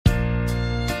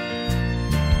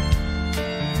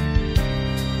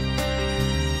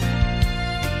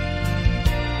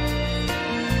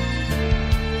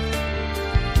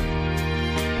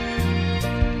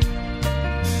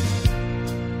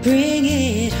bring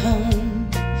it home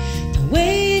the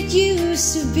way it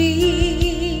used to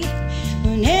be,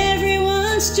 when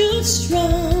everyone stood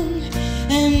strong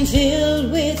and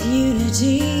filled with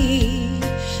unity.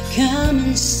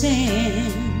 Common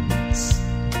sense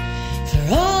for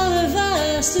all of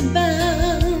us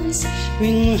abounds.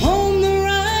 Bring home the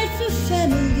right for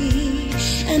family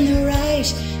and the right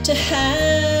to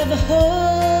have a home.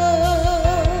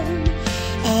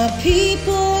 Our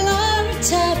people are a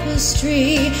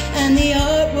tapestry and the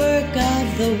artwork of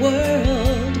the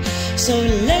world. So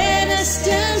let us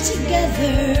stand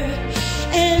together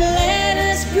and let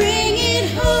us bring it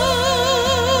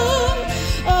home.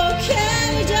 Oh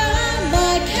Canada,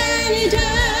 my Canada,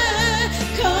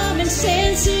 common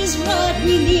sense is what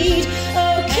we need.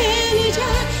 Oh Canada,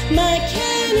 my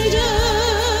Canada,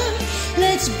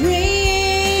 let's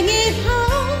bring it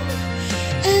home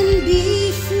and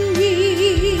be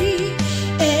free.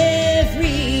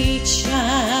 Every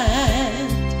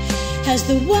child has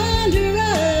the wonder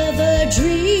of a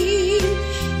dream,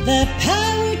 the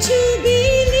power to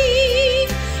believe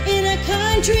in a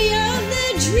country of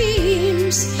their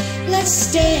dreams. Let's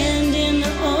stand in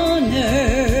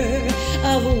honor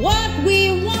of what we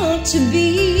want to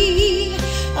be.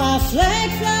 Our flag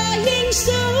flying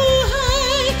so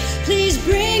high, please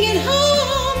bring it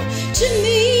home to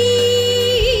me.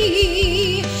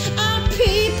 Our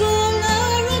people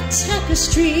are a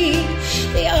tapestry,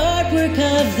 the artwork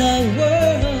of the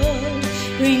world.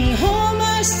 Bring home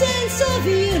our sense of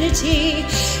unity,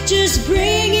 just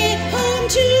bring it home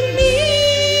to me.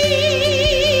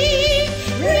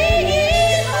 Bring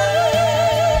it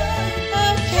home,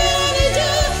 oh Canada,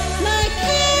 my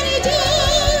Canada,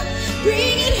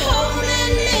 bring it home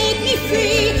and make me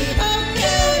free. Oh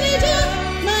Canada,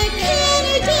 my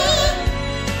Canada,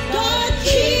 God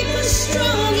keep us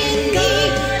strong in thee.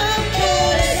 Oh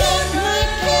Canada, my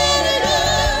Canada,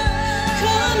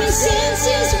 common sense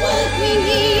is what we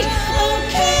need.